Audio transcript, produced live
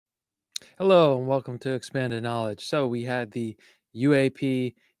Hello and welcome to Expanded Knowledge. So we had the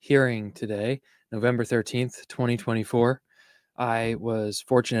UAP hearing today, November 13th, 2024. I was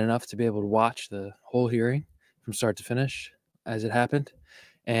fortunate enough to be able to watch the whole hearing from start to finish as it happened.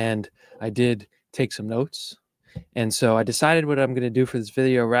 And I did take some notes. And so I decided what I'm going to do for this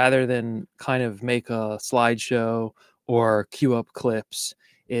video, rather than kind of make a slideshow or queue up clips,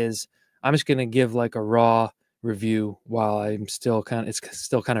 is I'm just going to give like a raw review while it's still kind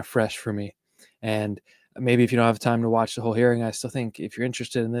of fresh for me. And maybe if you don't have time to watch the whole hearing, I still think if you're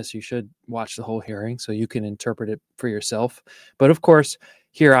interested in this, you should watch the whole hearing so you can interpret it for yourself. But of course,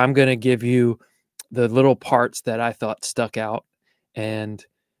 here I'm going to give you the little parts that I thought stuck out and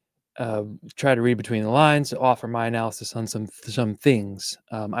try to read between the lines, offer my analysis on some things.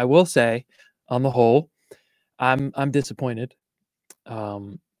 I will say, on the whole, I'm disappointed.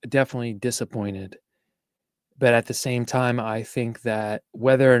 Definitely disappointed. But at the same time, I think that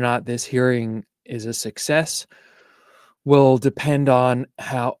whether or not this hearing is a success will depend on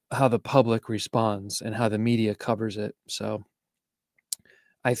how the public responds and how the media covers it. So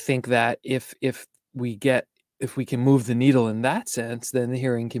I think that if we can move the needle in that sense, then the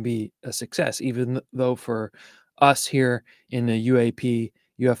hearing can be a success, even though for us here in the UAP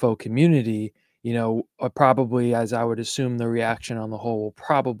UFO community, probably, as I would assume, the reaction on the whole will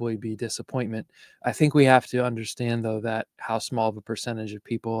probably be disappointment. I think we have to understand, though, that how small of a percentage of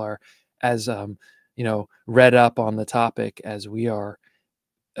people are as, read up on the topic as we are,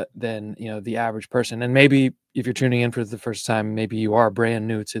 than, the average person. And maybe if you're tuning in for the first time, maybe you are brand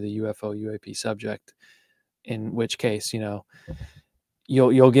new to the UFO UAP subject, in which case,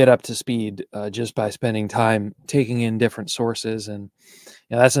 you'll get up to speed just by spending time taking in different sources. And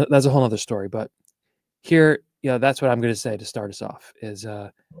that's a whole other story. But here, that's what I'm going to say to start us off is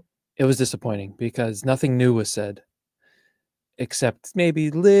it was disappointing because nothing new was said, except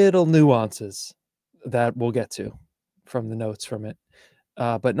maybe little nuances that we'll get to from the notes from it.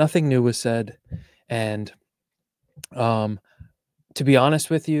 But nothing new was said. And to be honest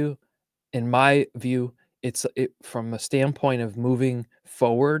with you, in my view, it's from a standpoint of moving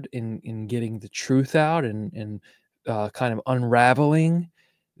forward in getting the truth out and kind of unraveling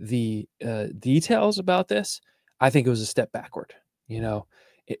the details about this. I think it was a step backward,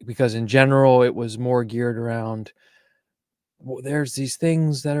 because in general it was more geared around, well, there's these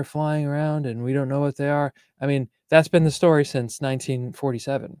things that are flying around and we don't know what they are. I mean, that's been the story since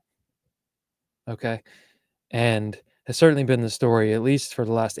 1947. Okay. And has certainly been the story, at least for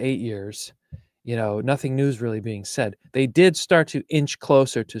the last 8 years. Nothing new is really being said. They did start to inch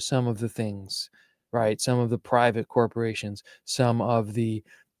closer to some of the things, right? Some of the private corporations, some of the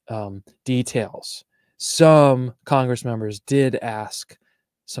details. Some Congress members did ask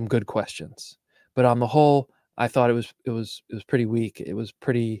some good questions, but on the whole, I thought it was pretty weak. It was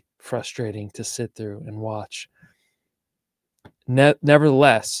pretty frustrating to sit through and watch.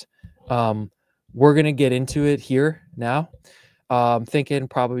 Nevertheless, we're going to get into it here now. I'm thinking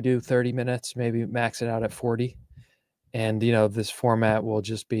probably do 30 minutes, maybe max it out at 40. And, this format will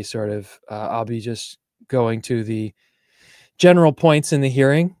just be sort of, I'll be just going to the general points in the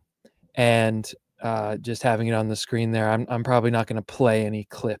hearing and just having it on the screen there. I'm probably not going to play any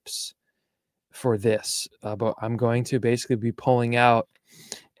clips for this, but I'm going to basically be pulling out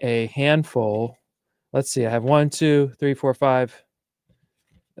a handful. Let's see, I have 1, 2, 3, 4, 5,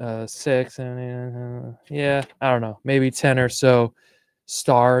 6, and yeah, I don't know, maybe 10 or so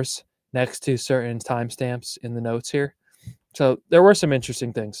stars next to certain timestamps in the notes here. So there were some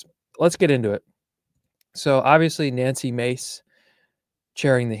interesting things. Let's get into it. So obviously Nancy Mace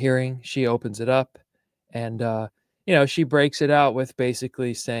chairing the hearing, she opens it up and, she breaks it out with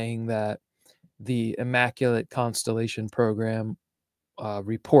basically saying that the Immaculate Constellation Program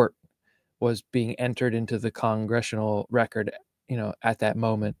report was being entered into the congressional record, at that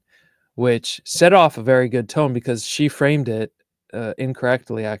moment, which set off a very good tone because she framed it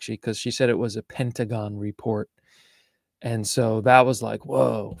incorrectly, actually, because she said it was a Pentagon report. And so that was like,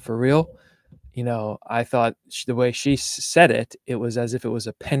 whoa, for real? I thought the way she said it, it was as if it was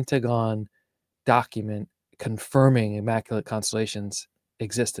a Pentagon document confirming Immaculate Constellation's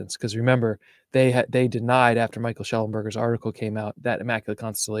existence. Because remember, they denied after Michael Schellenberger's article came out that Immaculate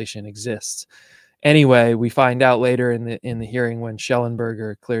Constellation exists. Anyway, we find out later in the hearing when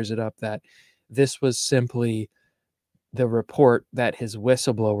Schellenberger clears it up that this was simply the report that his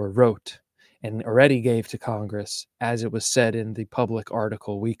whistleblower wrote and already gave to Congress, as it was said in the public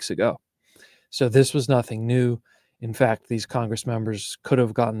article weeks ago. So this was nothing new. In fact, these Congress members could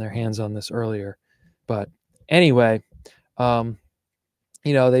have gotten their hands on this earlier. But anyway,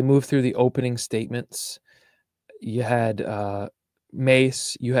 they moved through the opening statements. You had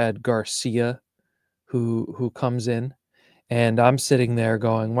Mace, you had Garcia, who comes in, and I'm sitting there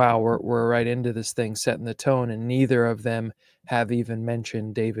going, wow, we're right into this thing, setting the tone, and neither of them have even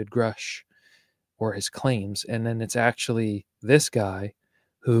mentioned David Grusch or his claims. And then it's actually this guy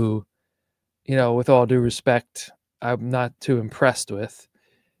who, with all due respect, I'm not too impressed with.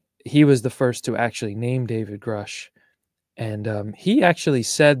 He was the first to actually name David Grusch, and he actually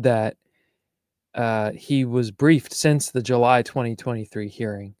said that he was briefed since the July 2023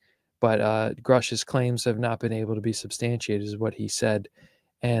 hearing, but Grush's claims have not been able to be substantiated, is what he said.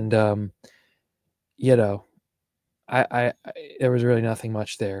 And I there was really nothing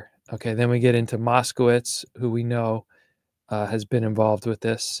much there. Okay, then we get into Moskowitz, who we know has been involved with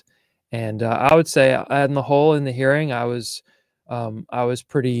this, and I would say, on the whole, in the hearing, I was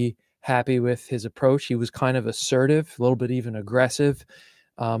pretty happy with his approach. He was kind of assertive, a little bit even aggressive,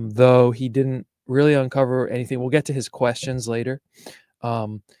 though he didn't really uncover anything. We'll get to his questions later.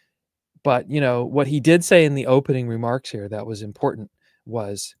 But what he did say in the opening remarks here that was important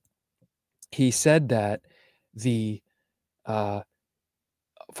was he said that the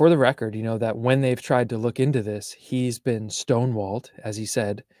for the record, that when they've tried to look into this, he's been stonewalled, as he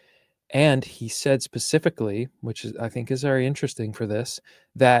said. And he said specifically, which I think is very interesting for this,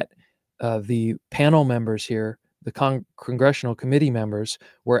 that the panel members here, the congressional committee members,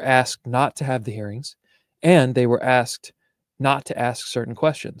 were asked not to have the hearings, and they were asked not to ask certain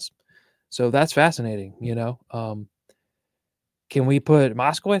questions. So that's fascinating. Can we put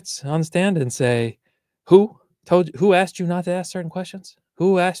Moskowitz on the stand and say, who asked you not to ask certain questions?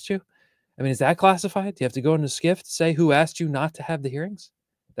 Who asked you? I mean, is that classified? Do you have to go into SCIF to say who asked you not to have the hearings?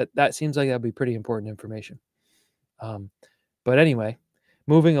 That seems like that'd be pretty important information. But anyway,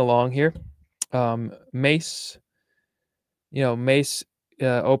 moving along here, Mace, Mace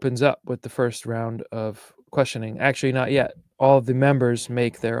opens up with the first round of questioning. Actually, not yet. All of the members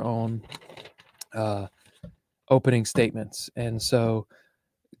make their own opening statements, and so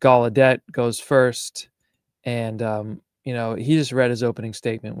Gallaudet goes first, and he just read his opening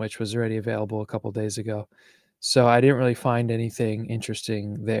statement, which was already available a couple of days ago. So I didn't really find anything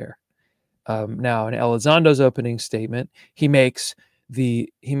interesting there. Now, in Elizondo's opening statement, he makes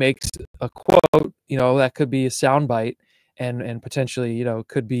a quote, that could be a soundbite, and potentially,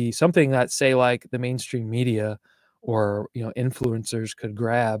 could be something that, say, like the mainstream media or influencers could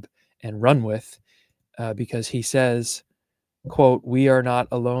grab and run with, because he says, quote, "We are not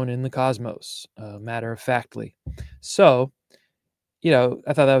alone in the cosmos," matter of factly. So,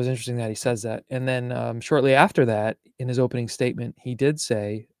 I thought that was interesting that he says that. And then shortly after that, in his opening statement, he did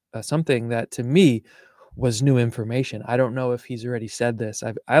say something that to me was new information. I don't know if he's already said this.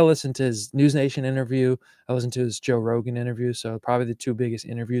 I listened to his News Nation interview. I listened to his Joe Rogan interview. So probably the two biggest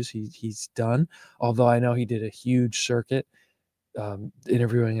interviews he's done, although I know he did a huge circuit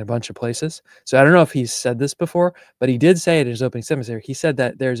interviewing in a bunch of places. So I don't know if he's said this before, but he did say it in his opening statement. He said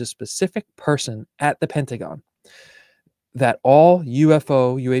that there's a specific person at the Pentagon that all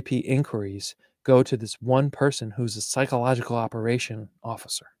UFO, UAP inquiries go to this one person who's a psychological operation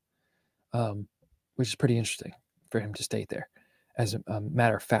officer, which is pretty interesting for him to state there as a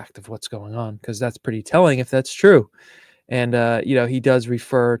matter of fact of what's going on, because that's pretty telling if that's true. And, he does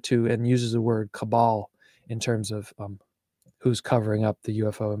refer to and uses the word cabal in terms of who's covering up the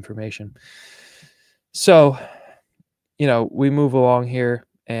UFO information. So, we move along here,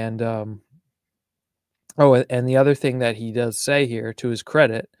 and and the other thing that he does say here, to his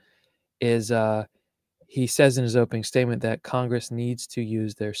credit, is he says in his opening statement that Congress needs to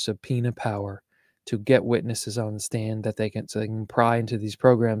use their subpoena power to get witnesses on the stand so they can pry into these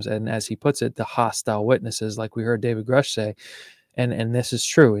programs. And as he puts it, the hostile witnesses, like we heard David Grusch say. And this is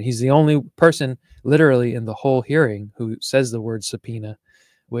true. He's the only person literally in the whole hearing who says the word subpoena,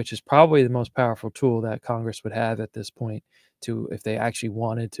 which is probably the most powerful tool that Congress would have at this point to, if they actually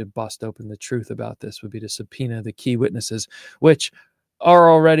wanted to bust open the truth about this, would be to subpoena the key witnesses, which are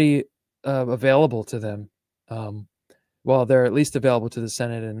already available to them. Well, they're at least available to the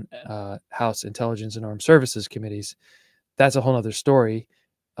Senate and House Intelligence and Armed Services committees. That's a whole other story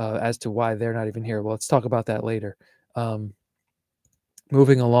as to why they're not even here. Well, let's talk about that later.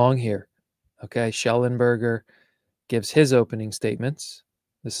 Moving along here, okay, Schellenberger gives his opening statements.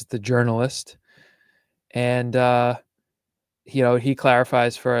 This is the journalist, and he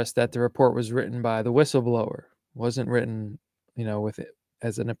clarifies for us that the report was written by the whistleblower, wasn't written, with it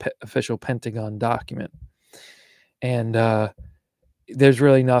as an official Pentagon document. And there's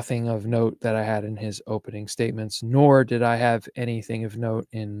really nothing of note that I had in his opening statements, nor did I have anything of note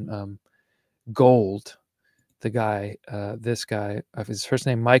in Gold. The guy, this guy, his first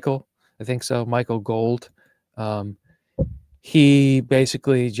name Michael, I think so, Michael Gold. he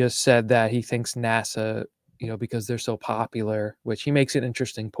basically just said that he thinks NASA, because they're so popular, which he makes an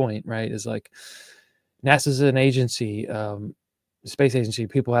interesting point, right? Is like NASA's an agency, space agency.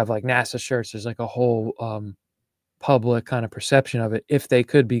 People have like NASA shirts. There's like a whole public kind of perception of it. If they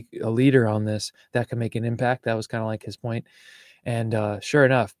could be a leader on this, that could make an impact. That was kind of like his point. And sure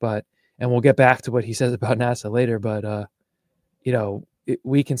enough, and we'll get back to what he says about NASA later, but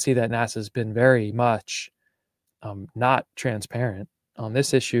we can see that NASA's been very much not transparent on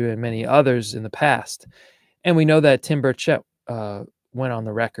this issue and many others in the past. And we know that Tim Burchett went on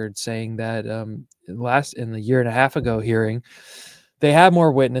the record saying that in the year and a half ago hearing, they had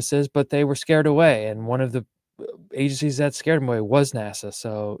more witnesses, but they were scared away. And one of the agencies that scared them away was NASA.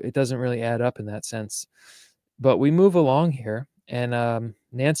 So it doesn't really add up in that sense. But we move along here, and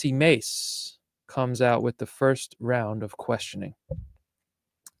Nancy Mace comes out with the first round of questioning.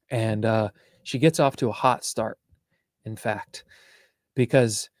 And she gets off to a hot start, in fact,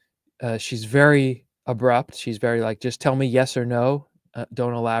 because she's very abrupt. She's very like, just tell me yes or no.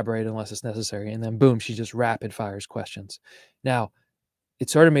 Don't elaborate unless it's necessary. And then boom, she just rapid fires questions. Now, it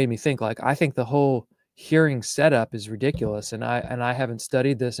sort of made me think, like, I think the whole hearing setup is ridiculous. And I haven't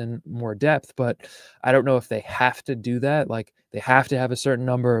studied this in more depth, but I don't know if they have to do that. Like, they have to have a certain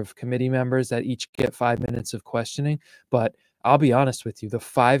number of committee members that each get 5 minutes of questioning. But I'll be honest with you, the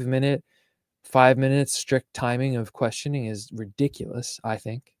 5 minutes strict timing of questioning is ridiculous, I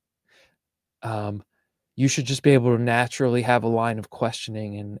think. You should just be able to naturally have a line of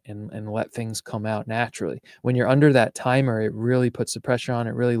questioning and let things come out naturally. When you're under that timer, it really puts the pressure on.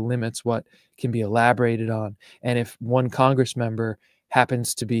 It really limits what can be elaborated on. And if one Congress member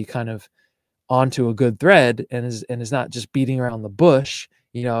happens to be kind of onto a good thread and is not just beating around the bush,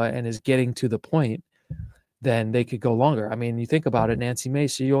 and is getting to the point, then they could go longer. I mean, you think about it, Nancy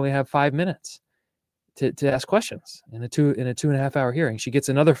Mace, you only have 5 minutes to ask questions in a 2.5 hour hearing. She gets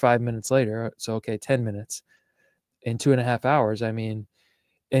another 5 minutes later. So, okay, 10 minutes in 2.5 hours. I mean,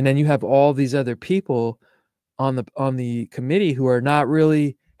 and then you have all these other people on the committee who have not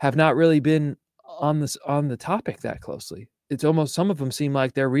really been on the topic that closely. It's almost, some of them seem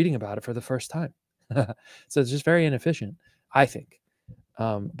like they're reading about it for the first time. So it's just very inefficient, I think.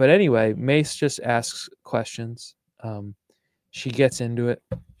 But anyway, Mace just asks questions. She gets into it,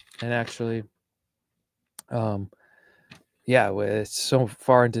 and actually, it's so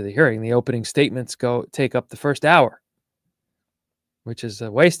far into the hearing, the opening statements take up the first hour, which is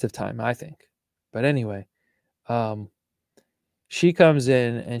a waste of time, I think. But anyway, she comes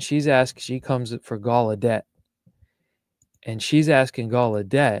in and she comes for Gallaudet, and she's asking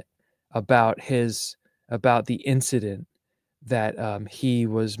Gallaudet about the incident that he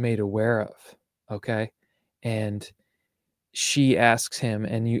was made aware of. Okay. And she asks him,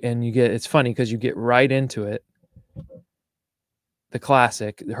 and you get, it's funny because you get right into it. The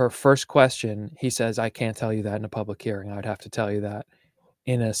classic, her first question, he says, I can't tell you that in a public hearing. I would have to tell you that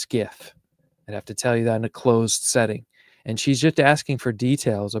in a skiff. I'd have to tell you that in a closed setting. And she's just asking for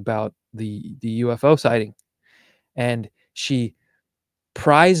details about the UFO sighting. And she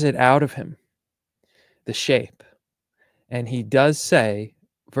pries it out of him, the shape. And he does say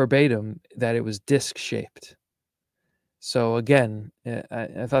verbatim that it was disc shaped. So again,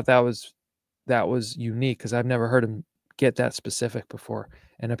 I thought that was unique, because I've never heard him get that specific before.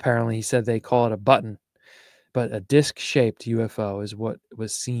 And apparently he said they call it a button, but a disc-shaped UFO is what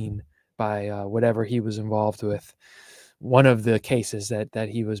was seen by whatever he was involved with. One of the cases that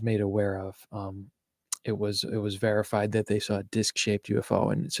he was made aware of, it was verified that they saw a disc-shaped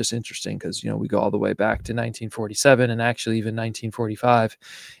UFO. And it's just interesting because, we go all the way back to 1947 and actually even 1945,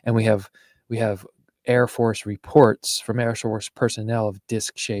 and we have Air Force reports from Air Force personnel of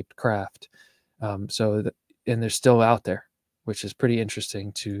disc-shaped craft. And they're still out there, which is pretty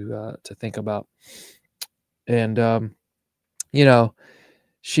interesting to think about. And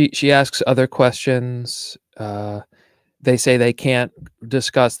she asks other questions. They say they can't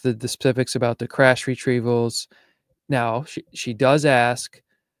discuss the specifics about the crash retrievals. Now, she does ask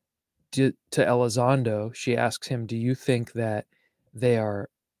to Elizondo. She asks him, do you think that they are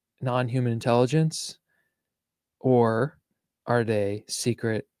non-human intelligence, or are they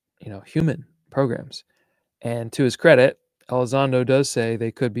secret, human programs? And to his credit, Elizondo does say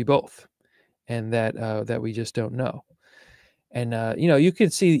they could be both, and that we just don't know. And you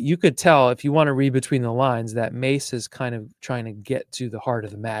could tell, if you want to read between the lines, that Mace is kind of trying to get to the heart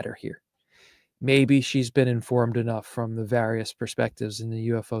of the matter here. Maybe she's been informed enough from the various perspectives in the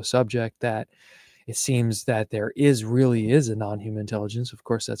UFO subject that it seems that there really is a non-human intelligence. Of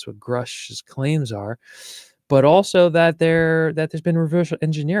course, that's what Grusch's claims are, but also that there's been reverse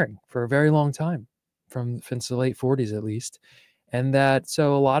engineering for a very long time. since the late 40s at least. And that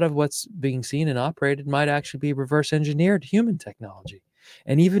so a lot of what's being seen and operated might actually be reverse engineered human technology.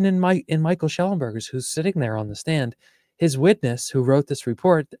 And even in Michael Schellenberger's, who's sitting there on the stand, his witness who wrote this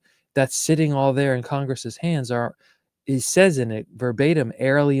report that's sitting all there in Congress's hands he says in it verbatim,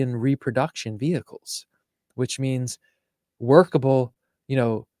 alien reproduction vehicles, which means workable,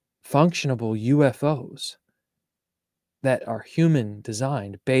 functionable UFOs that are human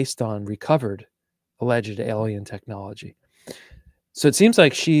designed based on recovered alleged alien technology. So it seems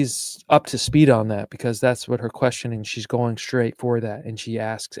like she's up to speed on that, because that's what her questioning, she's going straight for that. And she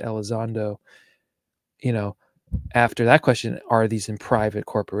asks Elizondo, after that question, are these in private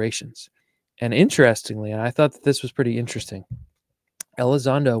corporations? And interestingly, and I thought that this was pretty interesting,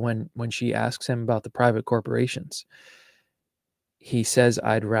 Elizondo, when she asks him about the private corporations, he says,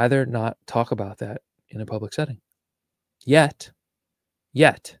 I'd rather not talk about that in a public setting. Yet,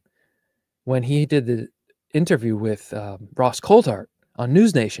 when he did the interview with Ross Coulthart on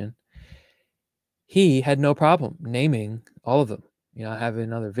News Nation, he had no problem naming all of them. I have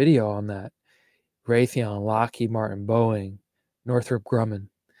another video on that. Raytheon, Lockheed Martin, Boeing, Northrop Grumman.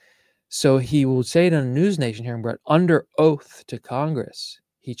 So he will say it on a News Nation hearing, but under oath to Congress,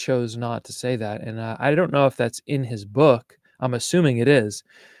 he chose not to say that. And I don't know if that's in his book. I'm assuming it is.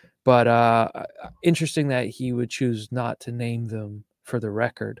 But interesting that he would choose not to name them for the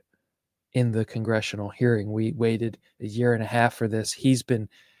record in the congressional hearing. We waited a year and a half for this. It's been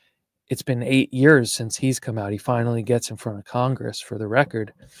 8 years since he's come out. He finally gets in front of Congress for the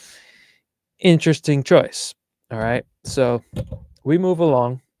record. Interesting choice. All right. So we move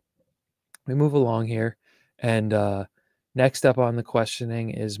along. Here. And next up on the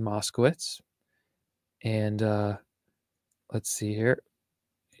questioning is Moskowitz. And let's see here.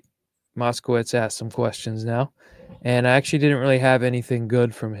 Moskowitz asked some questions now. And I actually didn't really have anything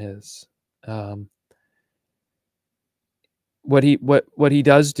good from his. What he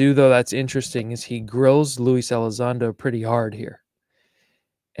does do, though, that's interesting, is he grills Luis Elizondo pretty hard here.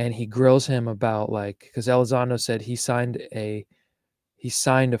 And he grills him about, because Elizondo said he signed a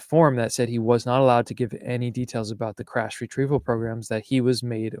form that said he was not allowed to give any details about the crash retrieval programs that he was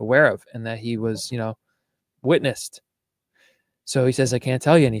made aware of and that he was, witnessed. So he says, I can't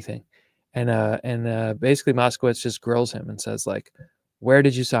tell you anything. And basically Moskowitz just grills him and says, where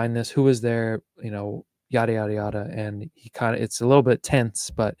did you sign this? Who was there? Yada, yada, yada. And it's a little bit tense,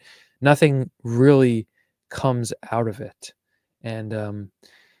 but nothing really comes out of it. And,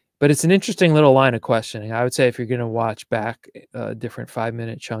 but it's an interesting little line of questioning. I would say if you're going to watch back different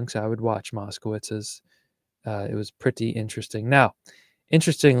 5-minute chunks, I would watch Moskowitz's. It was pretty interesting. Now,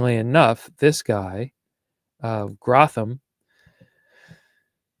 interestingly enough, this guy, Grotham,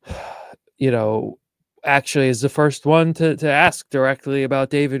 actually is the first one to ask directly about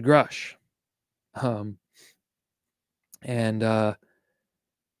David Grusch.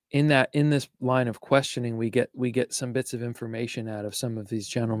 In this line of questioning, we get some bits of information out of some of these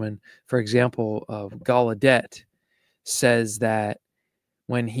gentlemen. For example, Gallaudet says that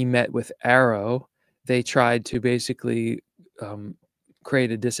when he met with Arrow, they tried to basically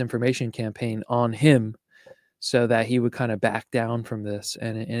create a disinformation campaign on him so that he would kind of back down from this.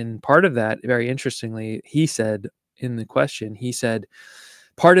 And part of that, very interestingly, he said in the question, he said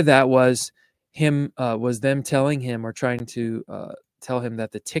part of that was them telling him, or trying to tell him,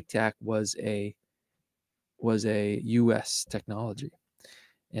 that the Tic Tac was a U.S. technology.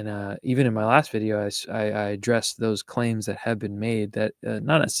 And even in my last video, I addressed those claims that have been made, that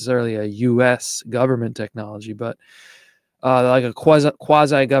not necessarily a U.S. government technology, but like a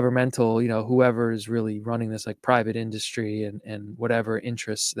quasi-governmental, whoever is really running this, like private industry and whatever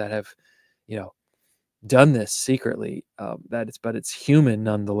interests that have, done this secretly, but it's human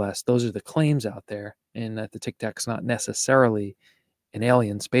nonetheless. Those are the claims out there, and that the Tic Tac's not necessarily an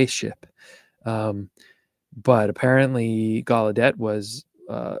alien spaceship. But apparently Gallaudet was,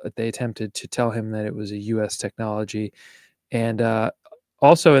 they attempted to tell him that it was a U.S. technology. And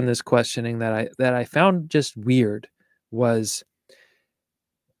also in this questioning that I found just weird was,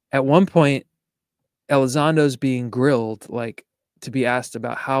 at one point, Elizondo's being grilled, to be asked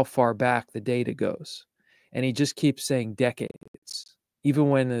about how far back the data goes. And he just keeps saying decades. Even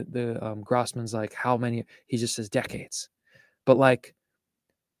when the Grossman's like, how many, he just says decades. But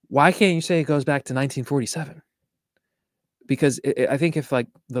why can't you say it goes back to 1947? Because I think if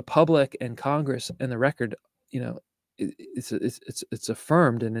the public and Congress and the record, it's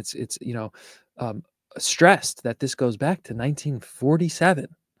affirmed, and it's stressed that this goes back to 1947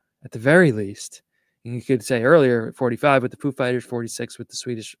 at the very least. And you could say earlier 45 with the Foo Fighters, 46 with the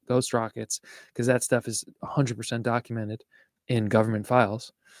Swedish Ghost Rockets, because that stuff is 100% documented in government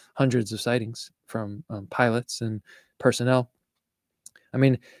files, hundreds of sightings from pilots and personnel. I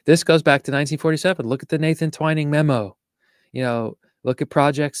mean, this goes back to 1947. Look at the Nathan Twining memo. You know, look at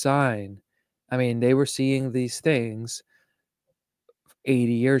Project Sign. I mean, they were seeing these things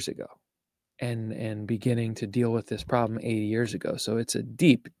 80 years ago and beginning to deal with this problem 80 years ago. So it's a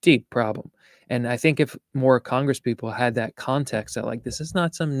deep, deep problem. And I think if more Congress people had that context that, like, this is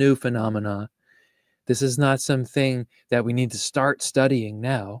not some new phenomena. This is not something that we need to start studying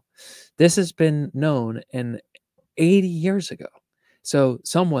now. This has been known in 80 years ago. So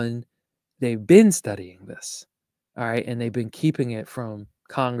they've been studying this, all right, and they've been keeping it from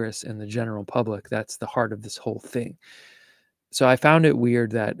Congress and the general public. That's the heart of this whole thing. So I found it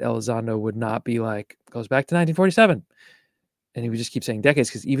weird that Elizondo would not be like, goes back to 1947. And he would just keep saying decades,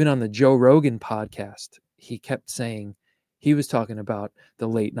 because even on the Joe Rogan podcast, he kept saying he was talking about the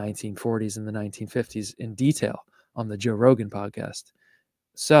late 1940s and the 1950s in detail on the Joe Rogan podcast.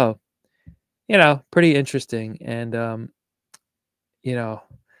 So, pretty interesting. And,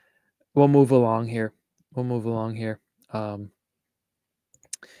 we'll move along here.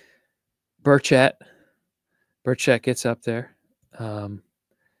 Burchett gets up there.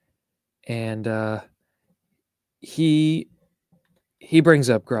 And he brings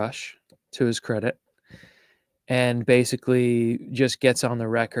up Grusch, to his credit, and basically just gets on the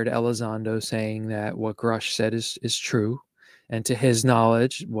record, Elizondo, saying that what Grusch said is true. And to his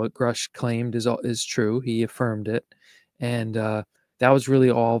knowledge, what Grusch claimed is true. He affirmed it. And that was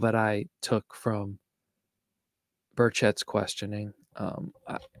really all that I took from Burchett's questioning.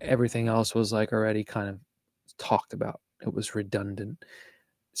 Everything else was like already kind of talked about. It was redundant.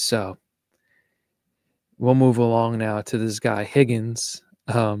 So we'll move along now to this guy Higgins.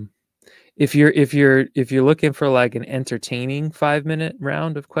 If you're looking for like an entertaining 5-minute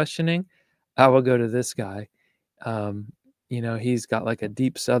round of questioning, I will go to this guy. He's got like a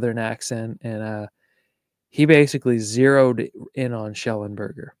deep Southern accent, and he basically zeroed in on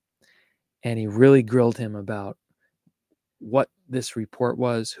Schellenberger, and he really grilled him about what this report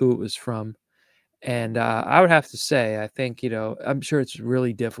was, who it was from. And I would have to say, I think, I'm sure it's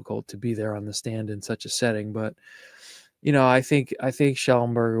really difficult to be there on the stand in such a setting, but, I think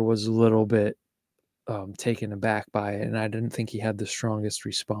Schellenberger was a little bit taken aback by it, and I didn't think he had the strongest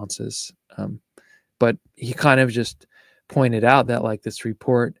responses. But he kind of just pointed out that, like, this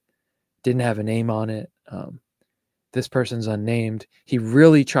report didn't have a name on it. This person's unnamed. He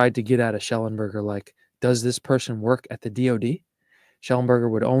really tried to get at a Schellenberger, like, does this person work at the DOD?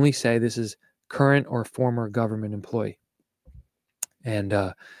 Schellenberger would only say this is current or former government employee. And,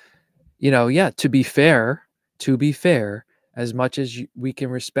 to be fair, as much as we can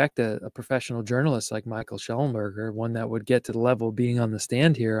respect a professional journalist like Michael Schellenberger, one that would get to the level of being on the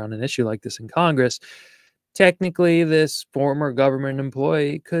stand here on an issue like this in Congress, technically this former government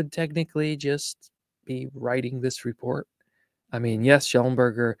employee could technically just be writing this report. I mean, yes,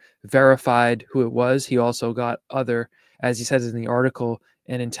 Schellenberger verified who it was. He also got other, as he says in the article,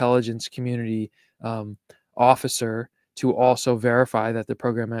 an intelligence community officer to also verify that the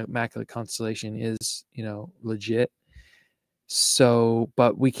program Immaculate Constellation is, legit. So,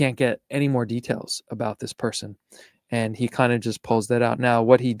 but we can't get any more details about this person. And he kind of just pulls that out. Now,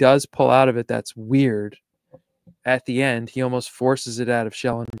 what he does pull out of it that's weird, at the end, he almost forces it out of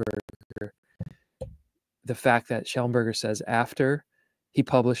Schellenberger. The fact that Schellenberger says after he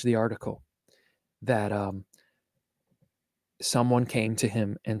published the article that someone came to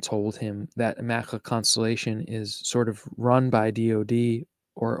him and told him that Immaculate Constellation is sort of run by DOD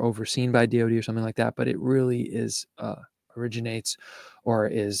or overseen by DOD or something like that, but it really is originates or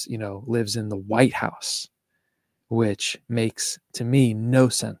is, lives in the White House, which makes to me no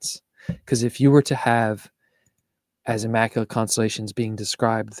sense. Because if you were to have, as Immaculate Constellations being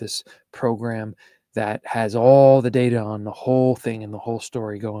described, this program that has all the data on the whole thing and the whole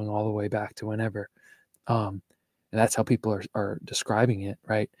story going all the way back to whenever, and that's how people are describing it,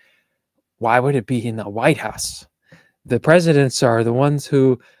 right? Why would it be in the White House? The presidents are the ones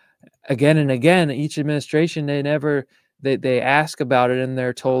who, again and again, each administration, they ask about it and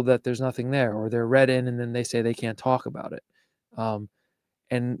they're told that there's nothing there, or they're read in and then they say they can't talk about it.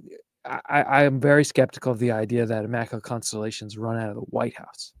 And I am very skeptical of the idea that Immaculate Constellations run out of the White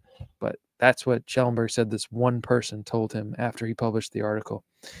House. But that's what Schellenberger said this one person told him after he published the article.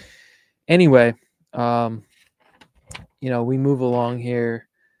 Anyway, we move along here.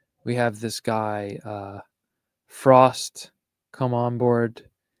 We have this guy, Frost, come on board.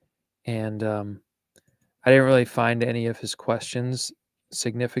 And I didn't really find any of his questions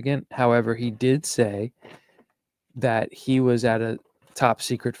significant. However, he did say that he was at a top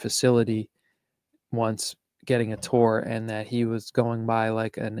secret facility once getting a tour, and that he was going by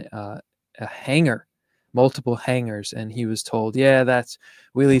like a hangar, multiple hangars, and he was told, yeah,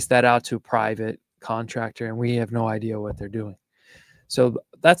 we leased that out to a private contractor, and we have no idea what they're doing. So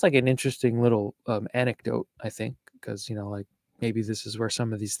that's like an interesting little anecdote, I think, because, you know, like maybe this is where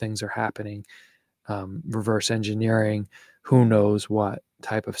some of these things are happening. Reverse engineering, who knows what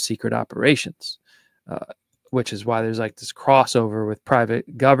type of secret operations, which is why there's like this crossover with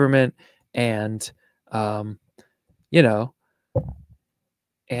private government and, you know,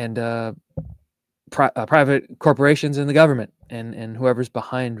 and private corporations and the government and whoever's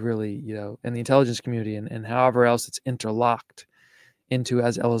behind, really, you know, and the intelligence community and however else it's interlocked into,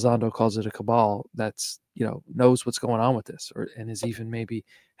 as Elizondo calls it, a cabal that's, you know, knows what's going on with this, or and is even maybe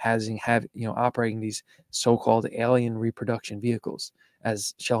operating these so-called alien reproduction vehicles,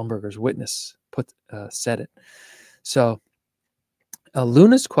 as Schellenberger's witness said it. So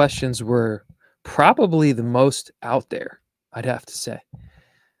Luna's questions were probably the most out there, I'd have to say.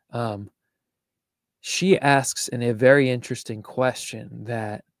 She asks a very interesting question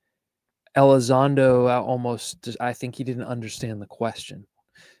that Elizondo I think he didn't understand the question,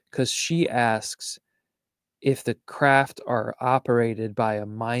 because she asks if the craft are operated by a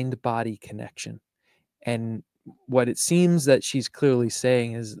mind-body connection. And what it seems that she's clearly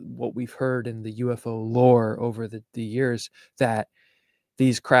saying is what we've heard in the UFO lore over the years, that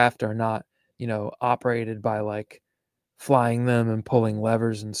these craft are not, you know, operated by like flying them and pulling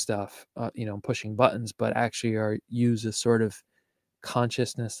levers and stuff, you know, pushing buttons, but actually are use a sort of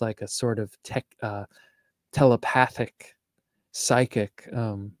consciousness, like a sort of telepathic, psychic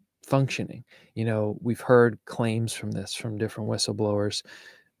functioning. You know, we've heard claims from different whistleblowers,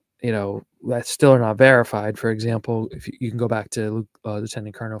 you know, that still are not verified. For example, if you can go back to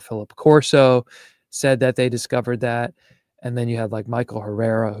Lieutenant Colonel Philip Corso, said that they discovered that. And then you had like Michael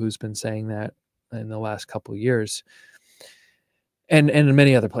Herrera, who's been saying that in the last couple of years. And in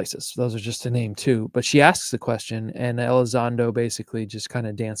many other places. Those are just to name two. But she asks the question, and Elizondo basically just kind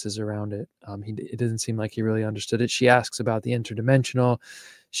of dances around it. It doesn't seem like he really understood it. She asks about the interdimensional.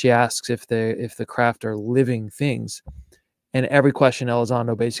 She asks if the craft are living things. And every question,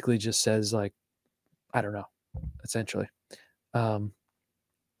 Elizondo basically just says, like, I don't know, essentially. And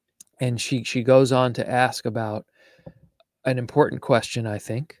she goes on to ask about an important question, I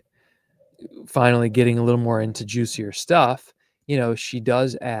think, finally getting a little more into juicier stuff. You know, she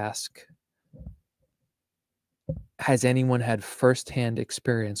does ask, has anyone had firsthand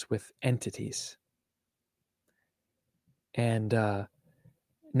experience with entities? And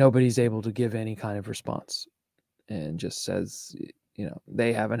nobody's able to give any kind of response, and just says, you know,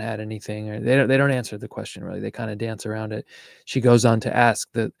 they haven't had anything, or they don't answer the question, really. They kind of dance around it. She goes on to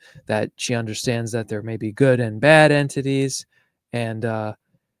ask that she understands that there may be good and bad entities, and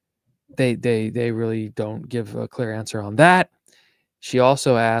they really don't give a clear answer on that. She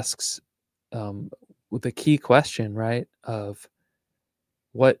also asks with the key question, right, of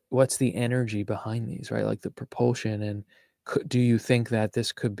what's the energy behind these, right? Like the propulsion, and do you think that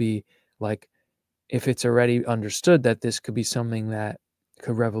this could be, like, if it's already understood that this could be something that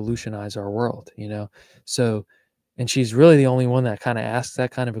could revolutionize our world, you know? So, and she's really the only one that kind of asks that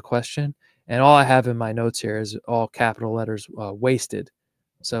kind of a question. And all I have in my notes here is all capital letters, wasted.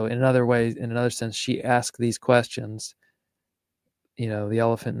 So in another sense, she asked these questions, you know, the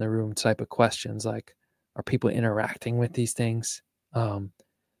elephant in the room type of questions, like, are people interacting with these things?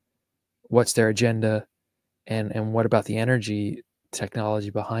 What's their agenda? And what about the energy technology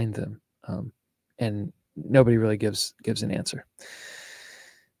behind them? And nobody really gives an answer.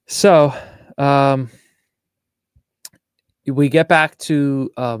 So we get back to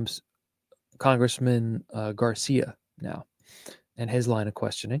Congressman Garcia now and his line of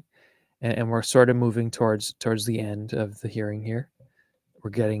questioning, and we're sort of moving towards the end of the hearing here. We're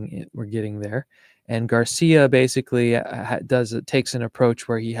getting there, and Garcia basically takes an approach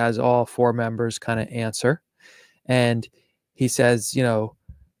where he has all four members kind of answer, and he says, you know,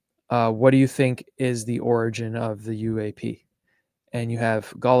 what do you think is the origin of the UAP? And you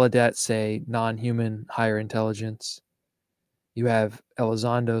have Gallaudet say non-human higher intelligence. You have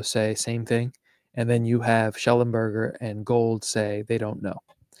Elizondo say same thing. And then you have Schellenberger and Gold say they don't know.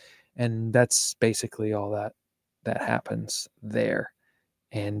 And that's basically all that happens there.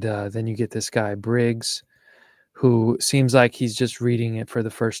 And then you get this guy, Briggs, who seems like he's just reading it for the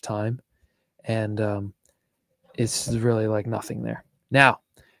first time. And it's really like nothing there. Now,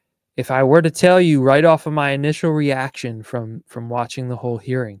 if I were to tell you right off of my initial reaction from watching the whole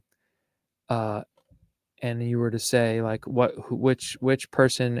hearing, and you were to say, like, which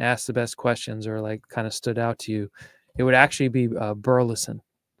person asked the best questions, or like kind of stood out to you, it would actually be Burleson,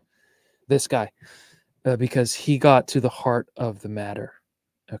 this guy. because he got to the heart of the matter,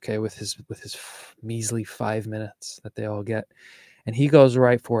 okay, with his measly 5 minutes that they all get, and he goes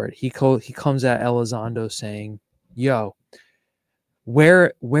right for it. He comes at Elizondo saying, "Yo,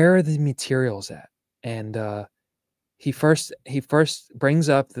 where are the materials at?" And he first brings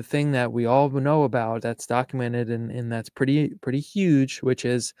up the thing that we all know about, that's documented, and that's pretty huge, which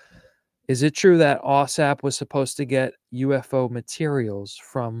is it true that OSAP was supposed to get UFO materials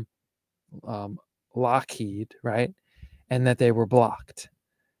from Lockheed, right? And that they were blocked.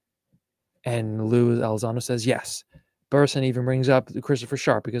 And Lou Elizondo says yes. Burson even brings up Christopher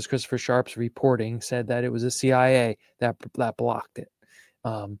Sharp, because Christopher Sharp's reporting said that it was the CIA that blocked it.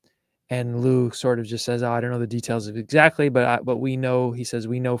 And Lou sort of just says, "Oh, I don't know the details of exactly, but we know." He says,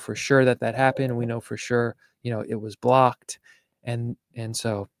 "We know for sure that happened. We know for sure, it was blocked." And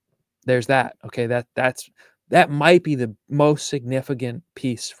so there's that. Okay, that might be the most significant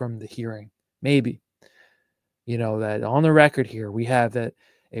piece from the hearing. Maybe, that on the record here we have that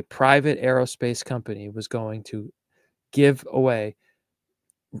a private aerospace company was going to give away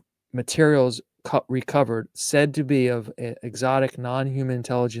materials recovered, said to be of exotic non-human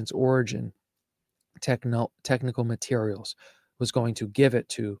intelligence origin, technical materials, was going to give it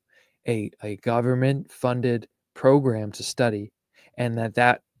to a government-funded program to study, and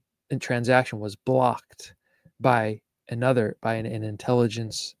that transaction was blocked by an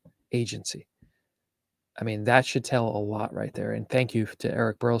intelligence agency. I mean, that should tell a lot right there. And thank you to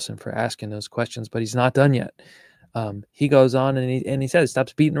Eric Burleson for asking those questions, but he's not done yet. He goes on and he says,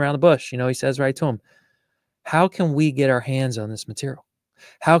 stops beating around the bush. He says right to him, how can we get our hands on this material?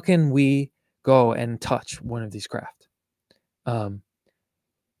 How can we go and touch one of these craft? And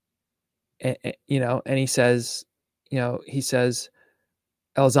he says,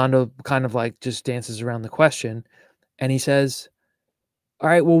 Elizondo kind of like just dances around the question, and he says, all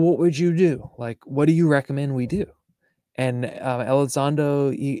right, well, what would you do? Like, what do you recommend we do? And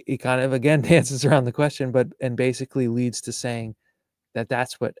Elizondo, he kind of again dances around the question, and basically leads to saying that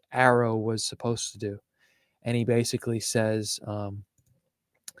that's what Arrow was supposed to do. And he basically says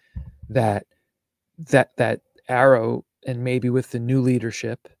that Arrow, and maybe with the new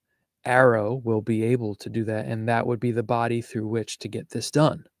leadership, Arrow will be able to do that, and that would be the body through which to get this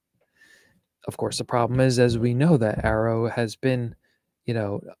done. Of course, the problem is, as we know, that Arrow has been,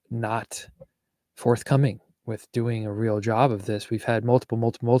 not forthcoming with doing a real job of this. We've had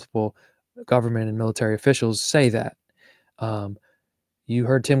multiple government and military officials say that. You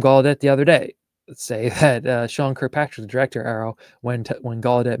heard Tim Gallaudet the other day say that Sean Kirkpatrick, the director of Arrow, when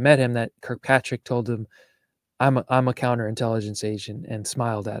Gallaudet met him, that Kirkpatrick told him, I'm a counterintelligence agent, and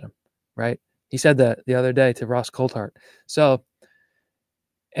smiled at him, right? He said that the other day to Ross Coulthart. So,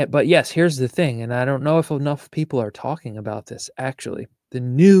 but yes, here's the thing, and I don't know if enough people are talking about this, actually. The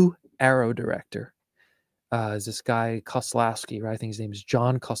new Arrow director is this guy Koslowski, right? I think his name is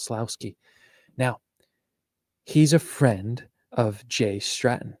John Koslowski. Now, he's a friend of Jay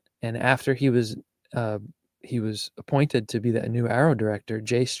Stratton, and after he was appointed to be the new Arrow director,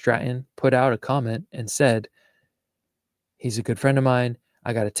 Jay Stratton put out a comment and said, he's a good friend of mine.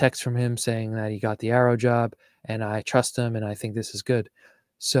 I got a text from him saying that he got the Arrow job, and I trust him, and I think this is good.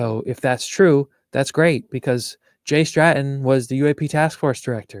 So if that's true, that's great, because Jay Stratton was the UAP task force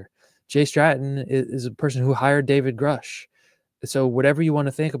director. Jay Stratton is a person who hired David Grusch. So whatever you want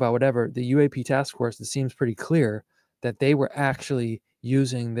to think about, the UAP task force, it seems pretty clear that they were actually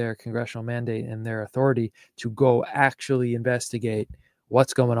using their congressional mandate and their authority to go actually investigate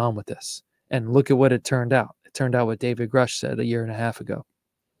what's going on with this. And look at what it turned out. It turned out what David Grusch said a year and a half ago.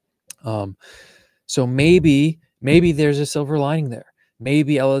 So maybe there's a silver lining there.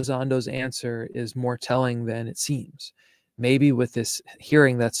 Maybe Elizondo's answer is more telling than it seems. Maybe with this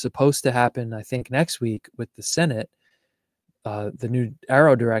hearing that's supposed to happen, I think next week with the Senate, the new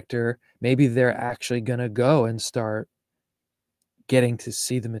Arrow director, maybe they're actually going to go and start getting to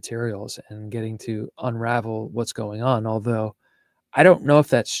see the materials and getting to unravel what's going on. Although I don't know if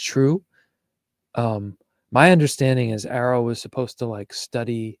that's true. My understanding is Arrow was supposed to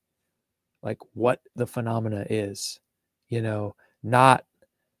study what the phenomena is, not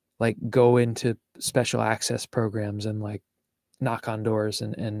go into special access programs and knock on doors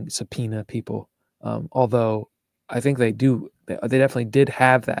and subpoena people. Although I think they definitely did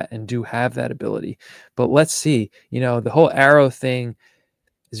have that and do have that ability. But let's see, the whole Arrow thing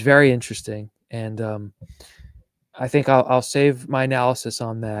is very interesting. And I think I'll save my analysis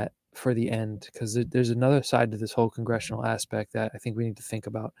on that for the end, because there's another side to this whole congressional aspect that I think we need to think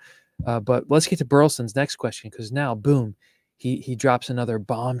about. But let's get to Burleson's next question, because now, boom, he drops another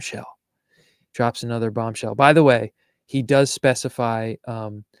bombshell. By the way, he does specify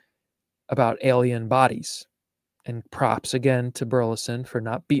about alien bodies. And props again to Burleson for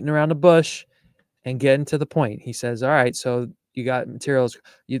not beating around the bush and getting to the point. He says, all right, so you got materials,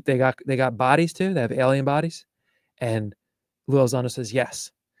 they got bodies too? They have alien bodies? And Elizondo says,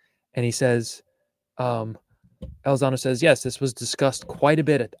 yes. And he says, Elizondo says, yes, this was discussed quite a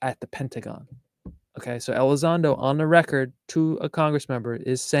bit at the Pentagon. Okay, so Elizondo on the record to a Congress member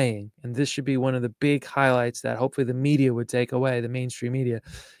is saying, and this should be one of the big highlights that hopefully the media would take away, the mainstream media,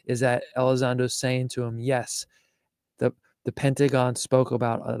 is that Elizondo's saying to him, yes, the Pentagon spoke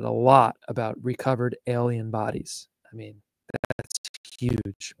about a lot about recovered alien bodies. I mean, that's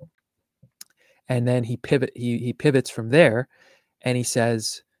huge. And then he pivots from there, and he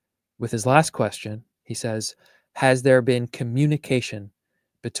says, with his last question, he says, has there been communication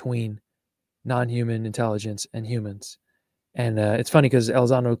between non-human intelligence and humans? And it's funny because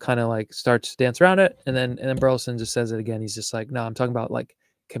Elizondo kind of like starts to dance around it, and then Burleson just says it again. He's just like, no, I'm talking about like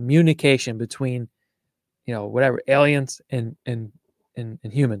communication between, whatever, aliens and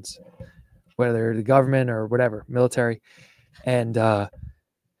humans, whether the government or whatever, military. And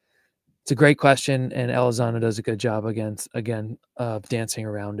it's a great question, and Elizondo does a good job again of dancing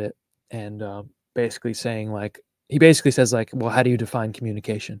around it, and basically saying, like, he basically says, like, well, how do you define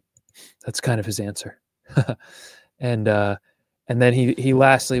communication? That's kind of his answer. And then he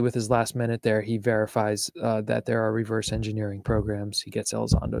lastly, with his last minute there, he verifies that there are reverse engineering programs. He gets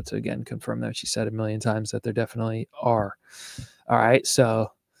Elizondo to again confirm that. She said a million times that there definitely are. All right,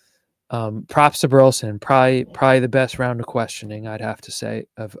 so props to Burleson. Probably the best round of questioning, I'd have to say,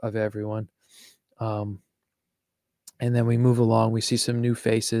 of everyone. And then we move along. We see some new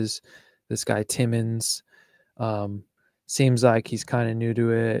faces. This guy Timmons seems like he's kind of new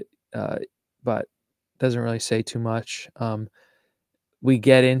to it, but doesn't really say too much. We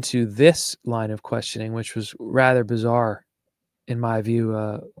get into this line of questioning, which was rather bizarre in my view,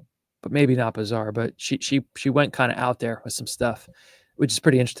 but maybe not bizarre, but she went kind of out there with some stuff, which is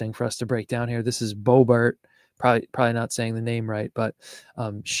pretty interesting for us to break down here. This is Bobert, probably not saying the name right, but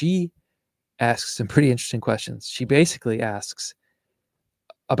she asks some pretty interesting questions. She basically asks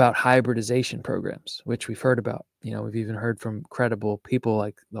about hybridization programs, which we've heard about. We've even heard from credible people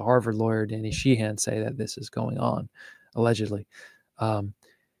like the Harvard lawyer Danny Sheehan say that this is going on, allegedly.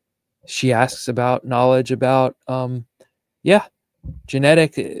 She asks about knowledge about,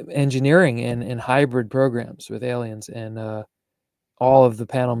 genetic engineering and hybrid programs with aliens, and all of the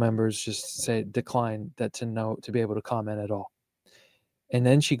panel members just decline that to be able to comment at all. And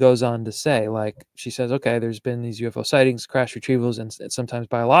then she goes on to say, like, she says, okay, there's been these UFO sightings, crash retrievals, and sometimes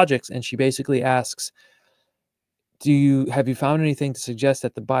biologics, and she basically asks, have you found anything to suggest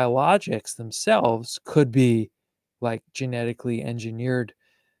that the biologics themselves could be like genetically engineered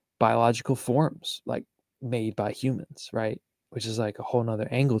biological forms, like made by humans, right? Which is like a whole nother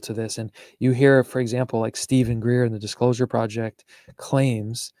angle to this. And you hear, for example, like Stephen Greer in the Disclosure Project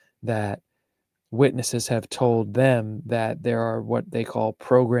claims that witnesses have told them that there are what they call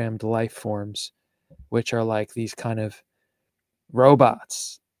programmed life forms, which are like these kind of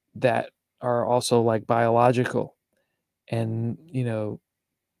robots that are also like biological, and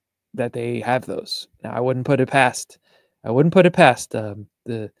that they have those. Now, I wouldn't put it past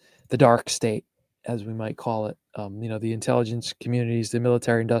the dark state, as we might call it. The intelligence communities, the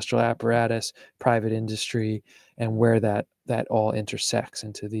military industrial apparatus, private industry, and where that all intersects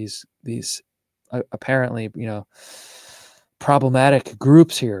into these apparently problematic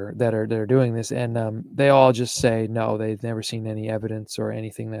groups here that are doing this. And they all just say no, they've never seen any evidence or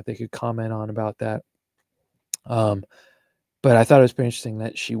anything that they could comment on about that. But I thought it was pretty interesting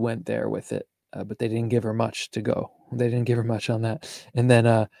that she went there with it, but they didn't give her much to go. They didn't give her much on that. And then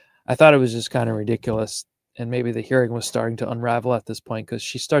I thought it was just kind of ridiculous. And maybe the hearing was starting to unravel at this point, because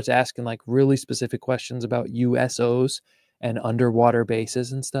she starts asking like really specific questions about USOs and underwater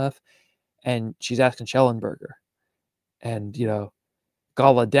bases and stuff. And she's asking Schellenberger. And,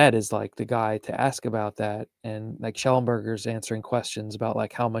 Gallaudet is like the guy to ask about that. And like Schellenberger's answering questions about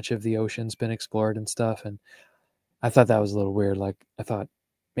like how much of the ocean's been explored and stuff. And I thought that was a little weird. Like, I thought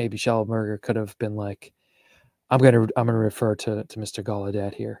maybe Schellenberger could have been like, I'm gonna refer to Mr.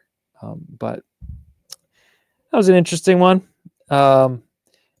 Gallaudet here. But that was an interesting one. And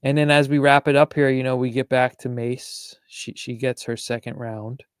then as we wrap it up here, we get back to Mace. She gets her second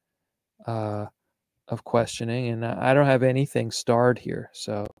round of questioning, and I don't have anything starred here.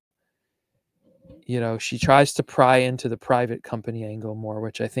 So, she tries to pry into the private company angle more,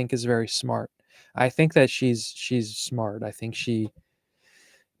 which I think is very smart. I think that she's smart. I think she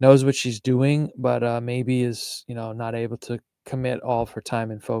knows what she's doing, but maybe is not able to commit all of her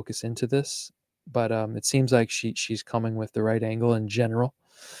time and focus into this. But it seems like she's coming with the right angle in general.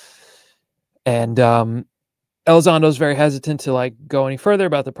 And Elizondo's very hesitant to like go any further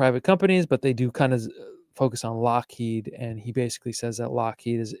about the private companies, but they do kind of focus on Lockheed, and he basically says that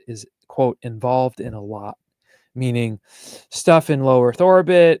Lockheed is quote involved in a lot, meaning stuff in low Earth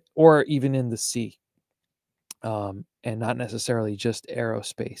orbit or even in the sea, and not necessarily just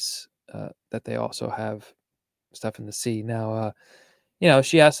aerospace. That they also have stuff in the sea. Now,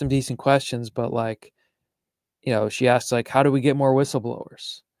 she asked some decent questions, but like, she asked like, how do we get more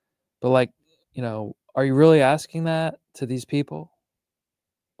whistleblowers? But like, are you really asking that to these people?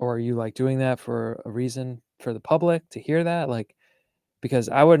 Or are you like doing that for a reason for the public to hear that? Like, because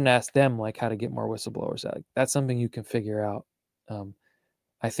I wouldn't ask them like how to get more whistleblowers. Like, that's something you can figure out. Um,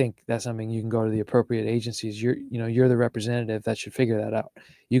 I think that's something you can go to the appropriate agencies. You're the representative that should figure that out.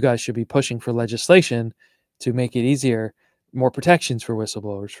 You guys should be pushing for legislation to make it easier, more protections for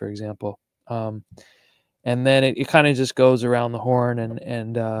whistleblowers, for example. And then it kind of just goes around the horn,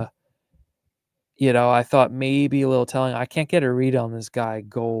 and I thought maybe a little telling. I can't get a read on this guy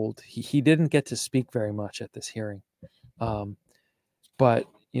Gold. He didn't get to speak very much at this hearing. But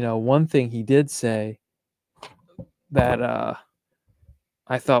one thing he did say that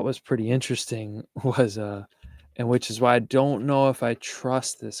I thought was pretty interesting was and which is why I don't know if I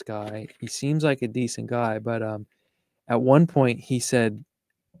trust this guy. He seems like a decent guy, but at one point he said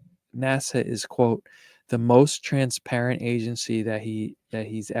NASA is quote the most transparent agency that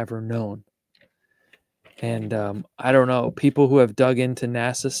he's ever known. And I don't know, people who have dug into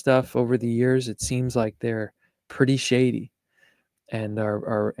NASA stuff over the years, it seems like they're pretty shady, and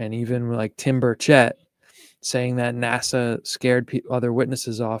and even like Tim Burchett saying that NASA scared other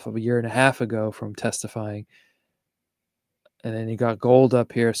witnesses off of a year and a half ago from testifying. And then you got Gold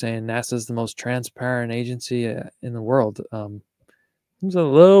up here saying NASA is the most transparent agency in the world. It's a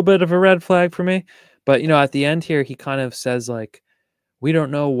little bit of a red flag for me. But, at the end here, he kind of says, like, we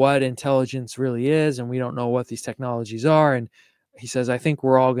don't know what intelligence really is, and we don't know what these technologies are. And he says, I think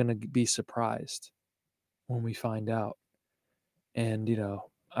we're all going to be surprised when we find out. And,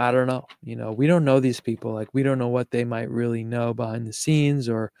 I don't know. We don't know these people. Like, we don't know what they might really know behind the scenes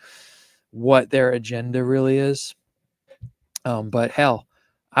or what their agenda really is. But hell,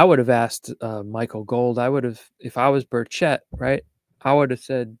 I would have asked Michael Gold. I would have, if I was Burchett, right? I would have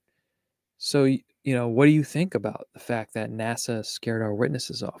said, so, what do you think about the fact that NASA scared our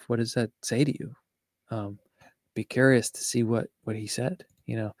witnesses off? What does that say to you? Be curious to see what he said.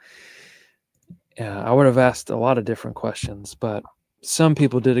 Yeah, I would have asked a lot of different questions, but some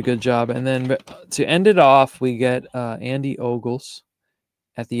people did a good job. And then to end it off, we get Andy Ogles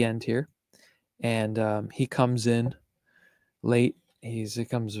at the end here, and he comes in late. He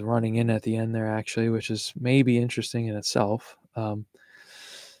comes running in at the end there, actually, which is maybe interesting in itself.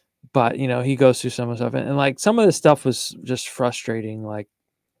 But he goes through some of the stuff, and like some of the stuff was just frustrating, like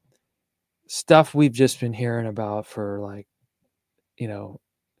stuff we've just been hearing about for like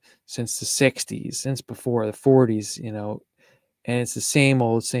since the 60s, since before the 40s, and it's the same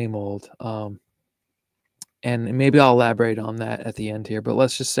old. And maybe I'll elaborate on that at the end here, but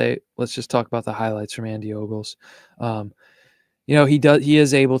let's just talk about the highlights from Andy Ogles. He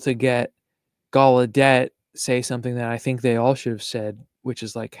is able to get Gallaudet say something that I think they all should have said, which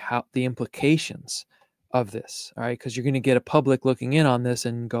is like how the implications of this. All right, because you're going to get a public looking in on this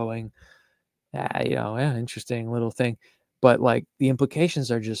and going, interesting little thing, but like the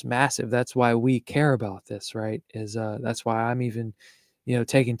implications are just massive. That's why we care about this, right? That's why I'm even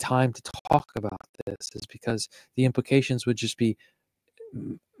taking time to talk about this, is because the implications would just be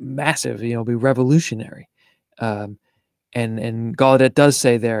massive, be revolutionary. And Gallaudet does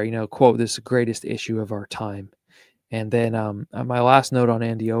say there, quote, this is the greatest issue of our time. And then my last note on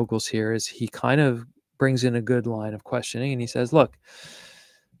Andy Ogles here is he kind of brings in a good line of questioning, and he says, look,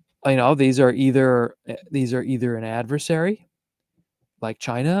 these are either an adversary like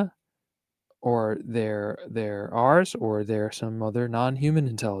China, or they're ours, or they're some other non-human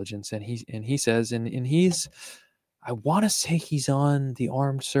intelligence. And he says, and he's, I want to say he's on the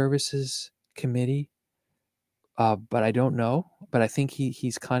Armed Services Committee, but I don't know. But I think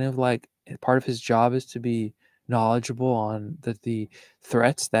he's kind of like, part of his job is to be knowledgeable on the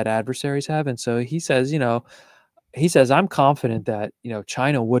threats that adversaries have. And so he says, I'm confident that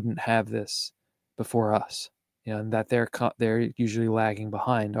China wouldn't have this before us, and that they're usually lagging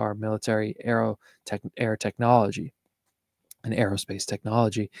behind our military air technology and aerospace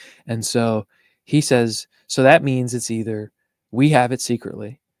technology. And so he says, so that means it's either we have it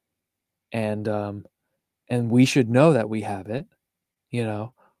secretly, and we should know that we have it,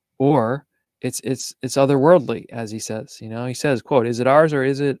 or it's otherworldly, as he says. He says, quote, is it ours or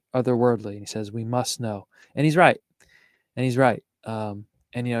is it otherworldly? And he says we must know, and he's right.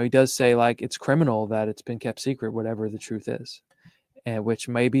 And, he does say, like, it's criminal that it's been kept secret, whatever the truth is, and which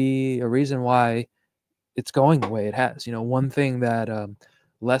may be a reason why it's going the way it has. One thing that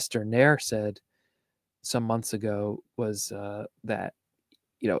Lester Nair said some months ago was that,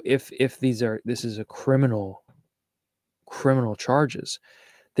 if this is a criminal charges,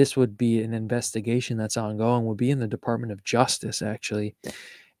 this would be an investigation that's ongoing, would be in the Department of Justice, actually,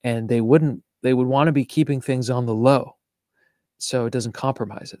 and they would want to be keeping things on the low so it doesn't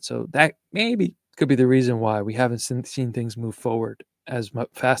compromise it. So that maybe could be the reason why we haven't seen things move forward as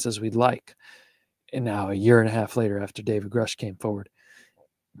fast as we'd like. And now, a year and a half later, after David Grusch came forward,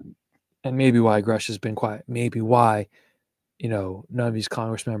 and maybe why Grusch has been quiet, maybe why none of these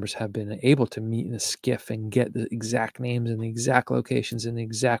Congress members have been able to meet in a skiff and get the exact names and the exact locations and the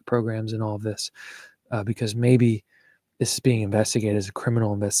exact programs and all of this, because maybe this is being investigated as a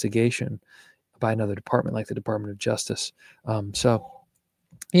criminal investigation by another department, like the Department of Justice. So,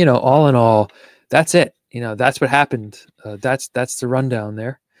 all in all, that's it. That's what happened. That's the rundown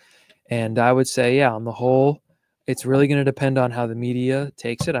there. And I would say, yeah, on the whole, it's really going to depend on how the media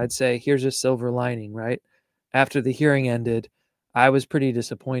takes it. I'd say here's a silver lining, right? After the hearing ended, I was pretty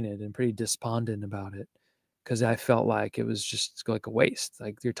disappointed and pretty despondent about it, because I felt like it was just like a waste.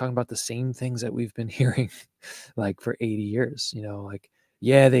 Like, you're talking about the same things that we've been hearing like for 80 years, like,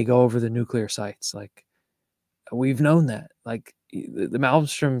 yeah, they go over the nuclear sites. Like, we've known that. Like, the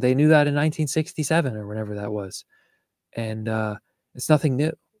Malmstrom, they knew that in 1967 or whenever that was. And it's nothing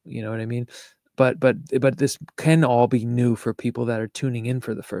new. You know what I mean? But this can all be new for people that are tuning in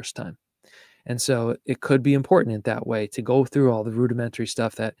for the first time. And so it could be important in that way to go through all the rudimentary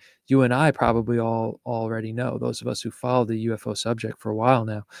stuff that you and I probably all already know. Those of us who follow the UFO subject for a while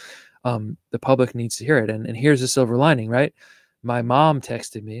now, the public needs to hear it. And here's the silver lining, right? My mom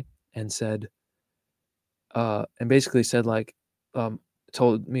texted me and said, and basically said, like,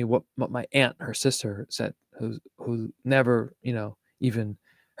 told me what my aunt, her sister, said, who never, even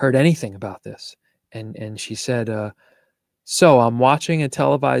heard anything about this. And she said, so I'm watching a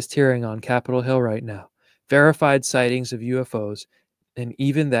televised hearing on Capitol Hill right now. Verified sightings of UFOs, and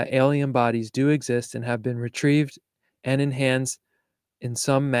even that alien bodies do exist and have been retrieved and in hands in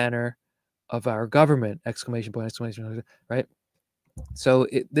some manner of our government! Exclamation point, exclamation point, right? So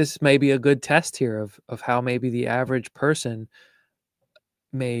this may be a good test here of how maybe the average person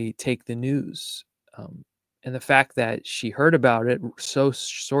may take the news. And the fact that she heard about it so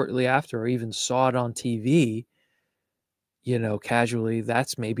shortly after, or even saw it on TV, casually,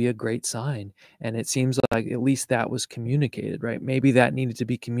 that's maybe a great sign. And it seems like at least that was communicated, right? Maybe that needed to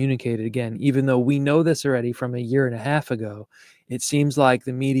be communicated again, even though we know this already from a year and a half ago. It seems like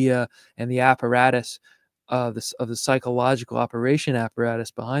the media and the apparatus of the psychological operation apparatus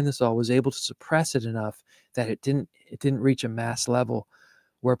behind this all was able to suppress it enough that it didn't reach a mass level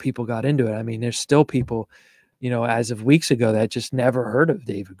where people got into it. I mean, there's still people, as of weeks ago, that just never heard of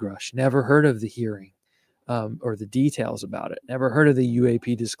David Grusch, never heard of the hearing. Or the details about it. Never heard of the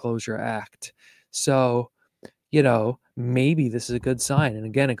UAP Disclosure Act. So, maybe this is a good sign. And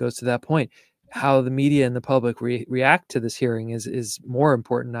again, it goes to that point. How the media and the public react to this hearing is more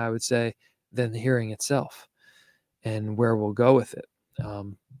important, I would say, than the hearing itself and where we'll go with it.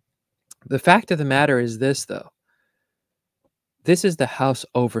 The fact of the matter is this, though. This is the House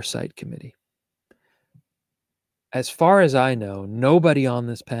Oversight Committee. As far as I know, nobody on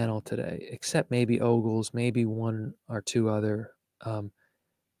this panel today, except maybe Ogles, maybe one or two other,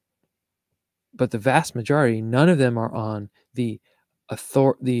 but the vast majority, none of them are on the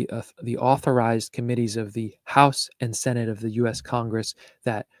authorized committees of the House and Senate of the U.S. Congress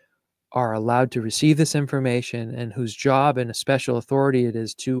that are allowed to receive this information and whose job and a special authority it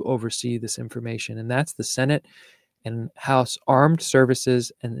is to oversee this information. And that's the Senate and House Armed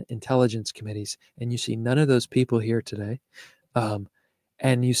Services and Intelligence Committees. And you see none of those people here today.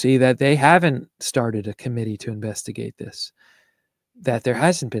 And you see that they haven't started a committee to investigate this, that there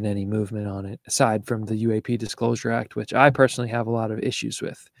hasn't been any movement on it, aside from the UAP Disclosure Act, which I personally have a lot of issues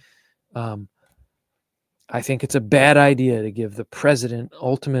with. I think it's a bad idea to give the president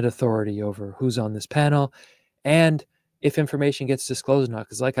ultimate authority over who's on this panel and if information gets disclosed or not.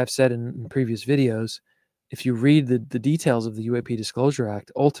 Because like I've said in previous videos, if you read the details of the UAP Disclosure Act,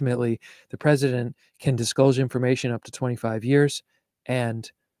 ultimately the president can disclose information up to 25 years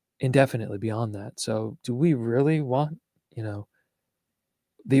and indefinitely beyond that. So do we really want,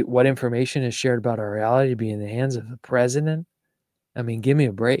 what information is shared about our reality to be in the hands of the president? I mean, give me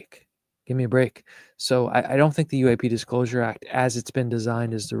a break. Give me a break. So I don't think the UAP Disclosure Act, as it's been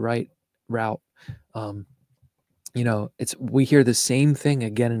designed, is the right route. We hear the same thing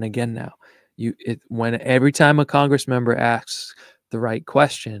again and again now. When every time a Congress member asks, the right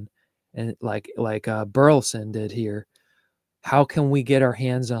question, and like Burleson did here. How can we get our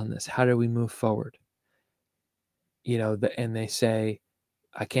hands on this? How do we move forward? And they say,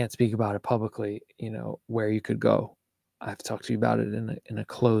 I can't speak about it publicly, where you could go. I've talked to you about it in a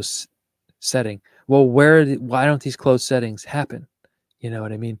closed setting. Well, why don't these closed settings happen? You know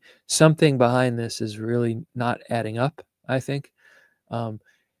what I mean? Something behind this is really not adding up, I think. And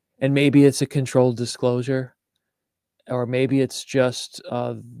maybe it's a controlled disclosure, or maybe it's just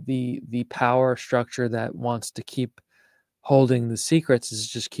the power structure that wants to keep holding the secrets,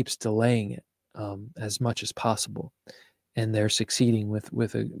 just keeps delaying it as much as possible, and they're succeeding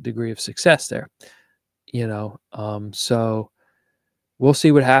with a degree of success there. So we'll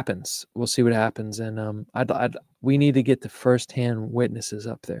see what happens. We'll see what happens, and we need to get the firsthand witnesses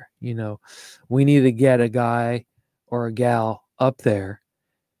up there. We need to get a guy or a gal up there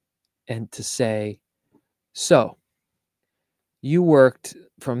and to say, so you worked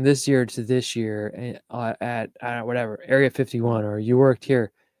from this year to this year at whatever, Area 51, or you worked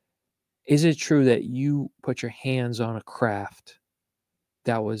here. Is it true that you put your hands on a craft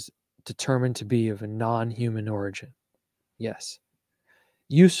that was determined to be of a non-human origin? Yes.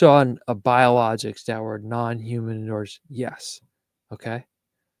 You saw a biologics that were non-human in origin? Yes. Okay.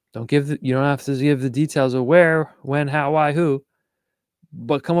 You don't have to give the details of where, when, how, why, who,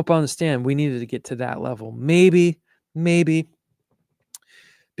 but come up on the stand. We needed to get to that level. Maybe,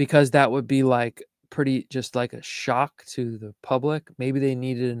 because that would be like just like a shock to the public. Maybe they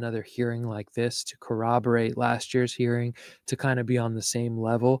needed another hearing like this to corroborate last year's hearing, to kind of be on the same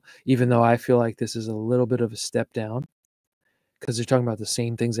level, even though I feel like this is a little bit of a step down, because they're talking about the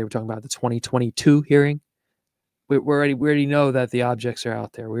same things they were talking about at the 2022 hearing. We already know that the objects are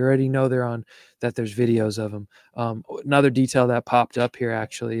out there. We already know that there's videos of them. Another detail that popped up here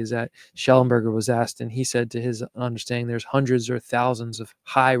actually is that Schellenberger was asked, and he said to his understanding there's hundreds or thousands of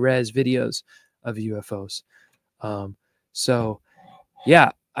high-res videos of UFOs. So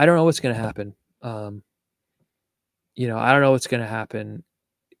yeah, I don't know what's going to happen. I don't know what's going to happen.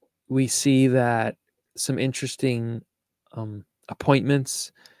 We see that some interesting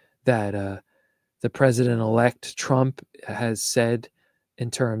appointments that the president-elect Trump has said, in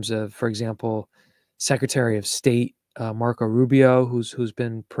terms of, for example, Secretary of State Marco Rubio, who's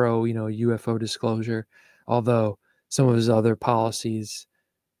been pro, UFO disclosure, although some of his other policies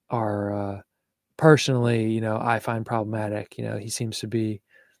are personally, I find problematic. He seems to be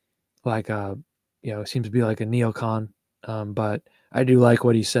like a neocon, but I do like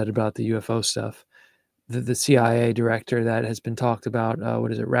what he said about the UFO stuff. The CIA director that has been talked about,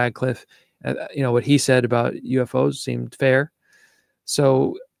 what is it, Radcliffe? What he said about UFOs seemed fair.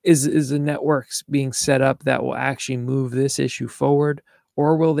 So is the networks being set up that will actually move this issue forward,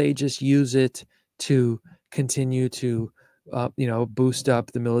 or will they just use it to continue to, boost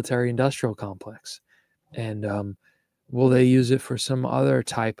up the military-industrial complex? And will they use it for some other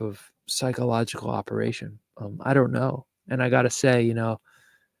type of psychological operation? I don't know. And I got to say,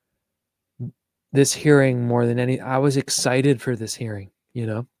 this hearing, more than I was excited for this hearing.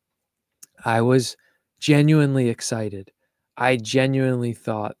 I was genuinely excited. I genuinely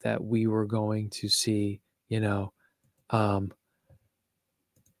thought that we were going to see,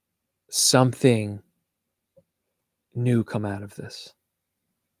 something new come out of this.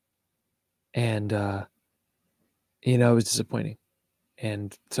 And, it was disappointing.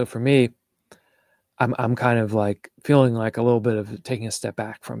 And so for me, I'm kind of like feeling like a little bit of taking a step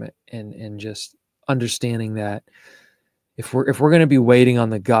back from it, and just understanding that if we're going to be waiting on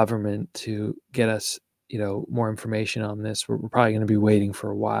the government to get us, more information on this, we're probably going to be waiting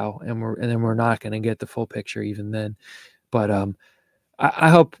for a while, and then we're not going to get the full picture even then. But I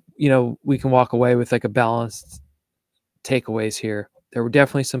hope we can walk away with like a balanced takeaways here. There were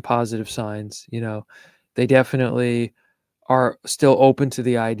definitely some positive signs. They definitely are still open to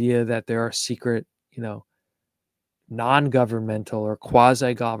the idea that there are secret, non-governmental or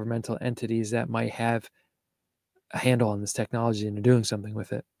quasi-governmental entities that might have a handle on this technology and are doing something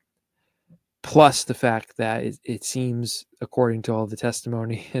with it. Plus the fact that it seems, according to all the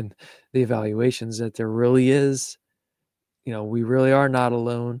testimony and the evaluations, that there really is, we really are not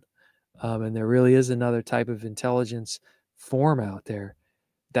alone. And there really is another type of intelligence form out there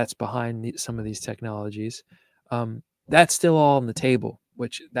that's behind some of these technologies. That's still all on the table,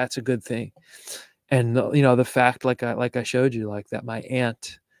 which that's a good thing. And the fact, like I showed you, like that my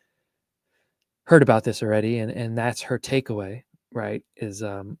aunt heard about this already, and that's her takeaway, right? Is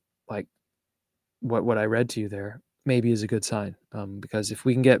like what I read to you there maybe is a good sign, because if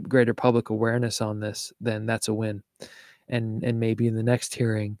we can get greater public awareness on this, then that's a win, and maybe in the next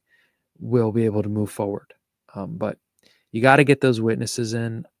hearing we'll be able to move forward. But You got to get those witnesses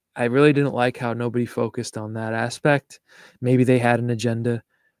in. I really didn't like how nobody focused on that aspect. Maybe they had an agenda.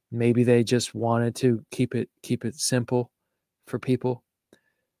 Maybe they just wanted to keep it simple for people.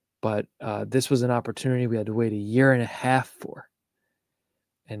 But this was an opportunity we had to wait a year and a half for.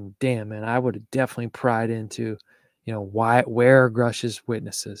 And damn, man, I would have definitely pried into, where are Grusch's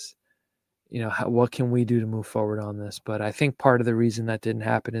witnesses? What can we do to move forward on this? But I think part of the reason that didn't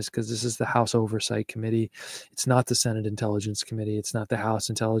happen is because this is the House Oversight Committee. It's not the Senate Intelligence Committee. It's not the House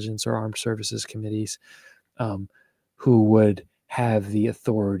Intelligence or Armed Services Committees who would have the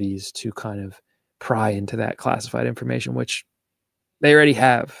authorities to kind of pry into that classified information, which they already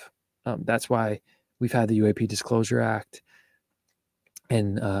have. That's why we've had the UAP Disclosure Act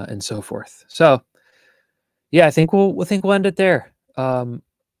and so forth. So, yeah, I think we'll end it there.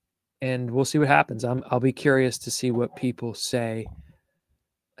 And we'll see what happens. I'll be curious to see what people say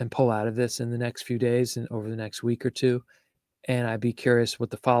and pull out of this in the next few days and over the next week or two. And I'd be curious what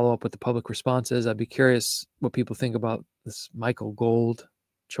the follow-up with the public response is. I'd be curious what people think about this Michael Gold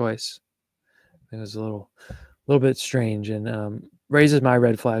choice. I think it was a little bit strange and raises my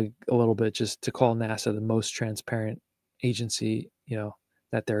red flag a little bit, just to call NASA the most transparent agency,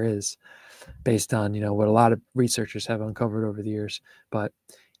 that there is, based on, what a lot of researchers have uncovered over the years. But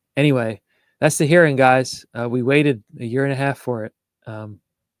anyway, that's the hearing, guys. We waited a year and a half for it.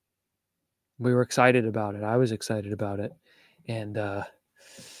 We were excited about it. I was excited about it. And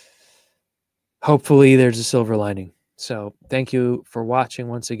hopefully there's a silver lining. So thank you for watching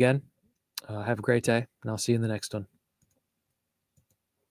once again. Have a great day, and I'll see you in the next one.